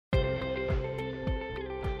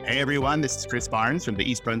Hey everyone, this is Chris Barnes from the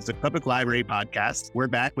East Brunswick Public Library podcast. We're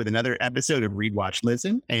back with another episode of Read, Watch,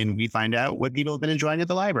 Listen, and we find out what people have been enjoying at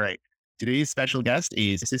the library. Today's special guest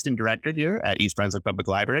is Assistant Director here at East Brunswick Public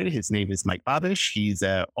Library. His name is Mike Babish. He's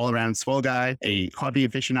an all-around swell guy, a coffee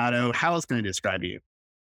aficionado. How else can I describe you?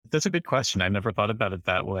 That's a good question. I never thought about it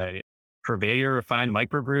that way. Purveyor of fine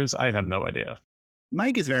microbrews? I have no idea.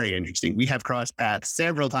 Mike is very interesting. We have crossed paths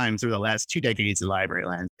several times over the last 2 decades in library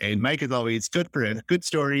land. And Mike is always good for a good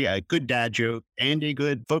story, a good dad joke, and a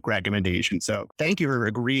good book recommendation. So thank you for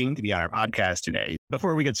agreeing to be on our podcast today.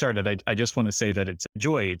 Before we get started, I just want to say that it's a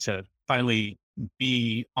joy to finally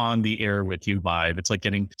be on the air with you live. It's like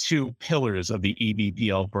getting two pillars of the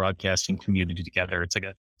EBPL broadcasting community together. It's like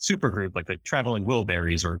a super group, like the Traveling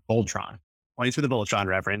Wilburys or Voltron. Points for the Voltron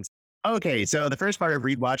reference. Okay, so the first part of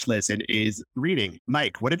Read, Watch, Listen is reading.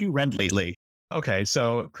 Mike, what have you read lately? Okay,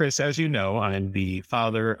 so Chris, as you know, I'm the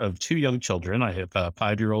father of 2 young children. I have a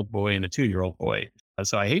 5-year-old boy and a 2-year-old boy.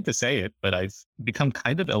 So I hate to say it, but I've become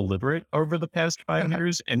kind of illiterate over the past 5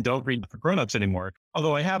 years and don't read for grownups anymore.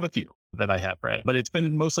 Although I have a few that I have read, but it's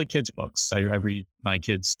been mostly kids' books. I read my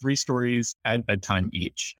kids 3 stories at bedtime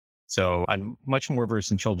each. So I'm much more versed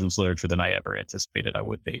in children's literature than I ever anticipated I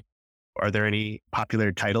would be. Are there any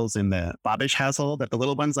popular titles in the Babish household that the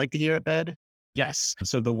little ones like to hear at bed? Yes.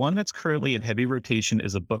 So the one that's currently in heavy rotation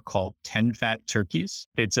is a book called 10 Fat Turkeys.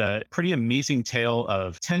 It's a pretty amazing tale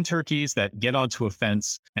of 10 turkeys that get onto a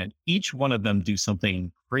fence and each one of them do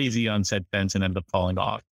something crazy on said fence and end up falling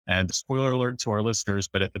off. And spoiler alert to our listeners,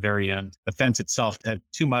 but at the very end, the fence itself had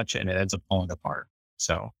too much and it ends up falling apart.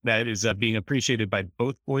 So that is being appreciated by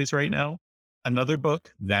both boys right now. Another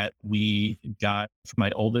book that we got for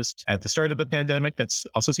my oldest at the start of the pandemic that's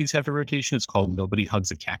also sees heavy rotation is called Nobody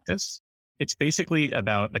Hugs a Cactus. It's basically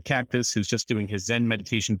about a cactus who's just doing his Zen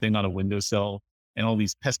meditation thing on a windowsill, and all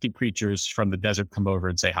these pesky creatures from the desert come over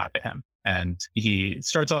and say hi to him. And he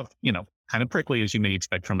starts off, kind of prickly, as you may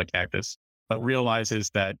expect from a cactus, but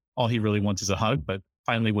realizes that all he really wants is a hug. But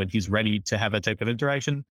finally, when he's ready to have that type of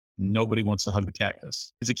interaction, nobody wants to hug the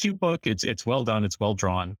cactus. It's a cute book. It's well done. It's well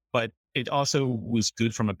drawn, but it also was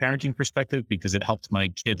good from a parenting perspective because it helped my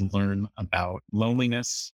kid learn about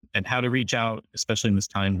loneliness and how to reach out, especially in this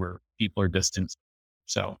time where people are distant.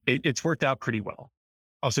 So it's worked out pretty well.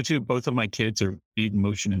 Also, too, both of my kids are big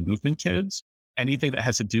motion and movement kids. Anything that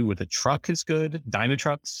has to do with a truck is good.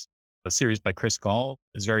 Dynatrucks, a series by Chris Gall,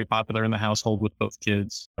 is very popular in the household with both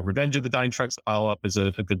kids. Revenge of the Dynatrucks follow-up is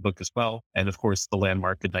a good book as well. And of course, the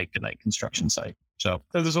landmark Good Night construction site. So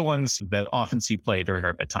those are the ones that often see play during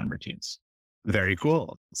our bedtime routines. Very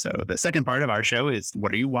cool. So the second part of our show is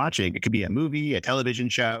what are you watching? It could be a movie, a television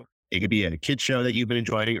show. It could be a kid show that you've been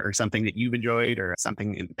enjoying or something that you've enjoyed or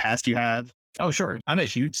something in the past you have. Oh, sure. I'm a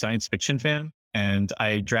huge science fiction fan and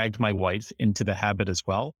I dragged my wife into the habit as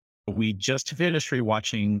well. We just finished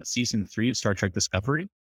rewatching season 3 of Star Trek Discovery,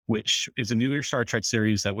 which is a newer Star Trek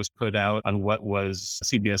series that was put out on what was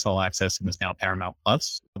CBS All Access and is now Paramount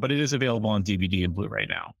Plus, but it is available on DVD and Blu-ray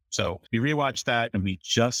now. So we rewatched that and we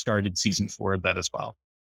just started season 4 of that as well.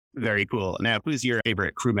 Very cool. Now, who's your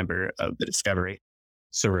favorite crew member of the Discovery?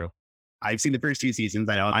 Saru. I've seen the first 2 seasons.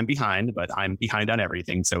 I know I'm behind, but I'm behind on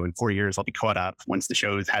everything. So in 4 years, I'll be caught up once the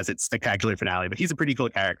show has its spectacular finale. But he's a pretty cool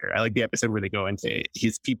character. I like the episode where they go into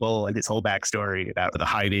his people and his whole backstory about the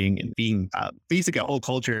hiding and being basically a whole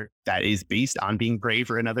culture that is based on being brave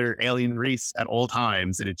for another alien race at all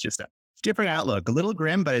times. And it's just a different outlook, a little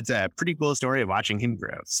grim, but it's a pretty cool story of watching him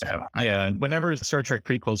grow. So yeah, whenever Star Trek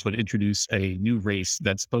prequels would introduce a new race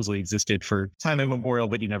that supposedly existed for time immemorial,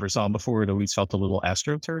 but you never saw before, it always felt a little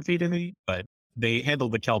astroturfy to me, but they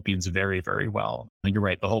handled the Kelpians very, very well. And you're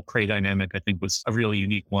right. The whole Prey dynamic, I think, was a really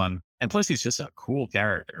unique one. And plus, he's just a cool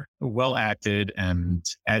character, well acted, and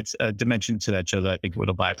adds a dimension to that show that I think would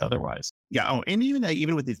have lacked otherwise. Yeah. Oh, and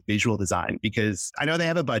even with his visual design, because I know they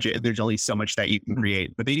have a budget and there's only so much that you can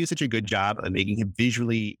create, but they do such a good job of making him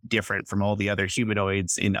visually different from all the other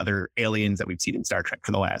humanoids and other aliens that we've seen in Star Trek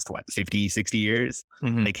for the last, 50, 60 years.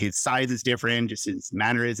 Mm-hmm. Like his size is different, just his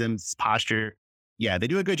mannerisms, his posture. Yeah, they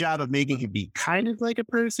do a good job of making him be kind of like a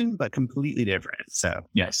person, but completely different. So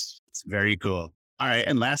yes, it's very cool. All right.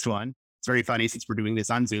 And last one. It's very funny since we're doing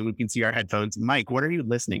this on Zoom. We can see our headphones. Mike, what are you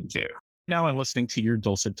listening to? Now I'm listening to your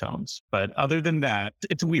dulcet tones. But other than that,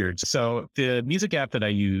 it's weird. So the music app that I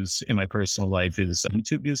use in my personal life is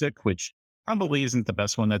YouTube Music, which probably isn't the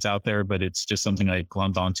best one that's out there, but it's just something I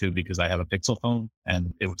glommed onto because I have a Pixel phone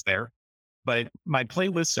and it was there. But my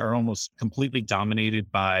playlists are almost completely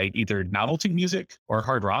dominated by either novelty music or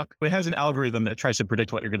hard rock. It has an algorithm that tries to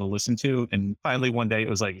predict what you're going to listen to. And finally, one day it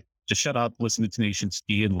was like, just shut up, listen to Tenacious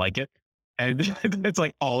D and like it. And it's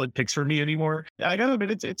like all it picks for me anymore. I gotta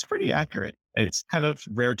admit, it's pretty accurate. It's kind of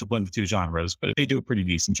rare to blend the two genres, but they do a pretty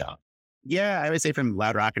decent job. Yeah, I would say from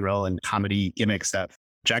loud rock and roll and comedy gimmick stuff,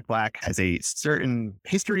 Jack Black has a certain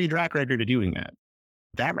history and track record of doing that.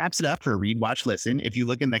 That wraps it up for Read, Watch, Listen. If you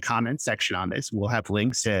look in the comments section on this, we'll have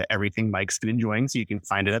links to everything Mike's been enjoying so you can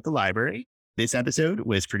find it at the library. This episode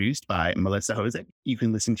was produced by Melissa Hosick. You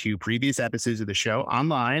can listen to previous episodes of the show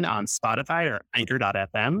online on Spotify or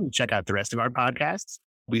Anchor.fm. Check out the rest of our podcasts.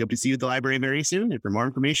 We hope to see you at the library very soon. And for more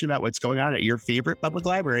information about what's going on at your favorite public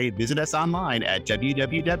library, visit us online at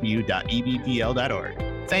www.ebpl.org.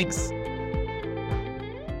 Thanks.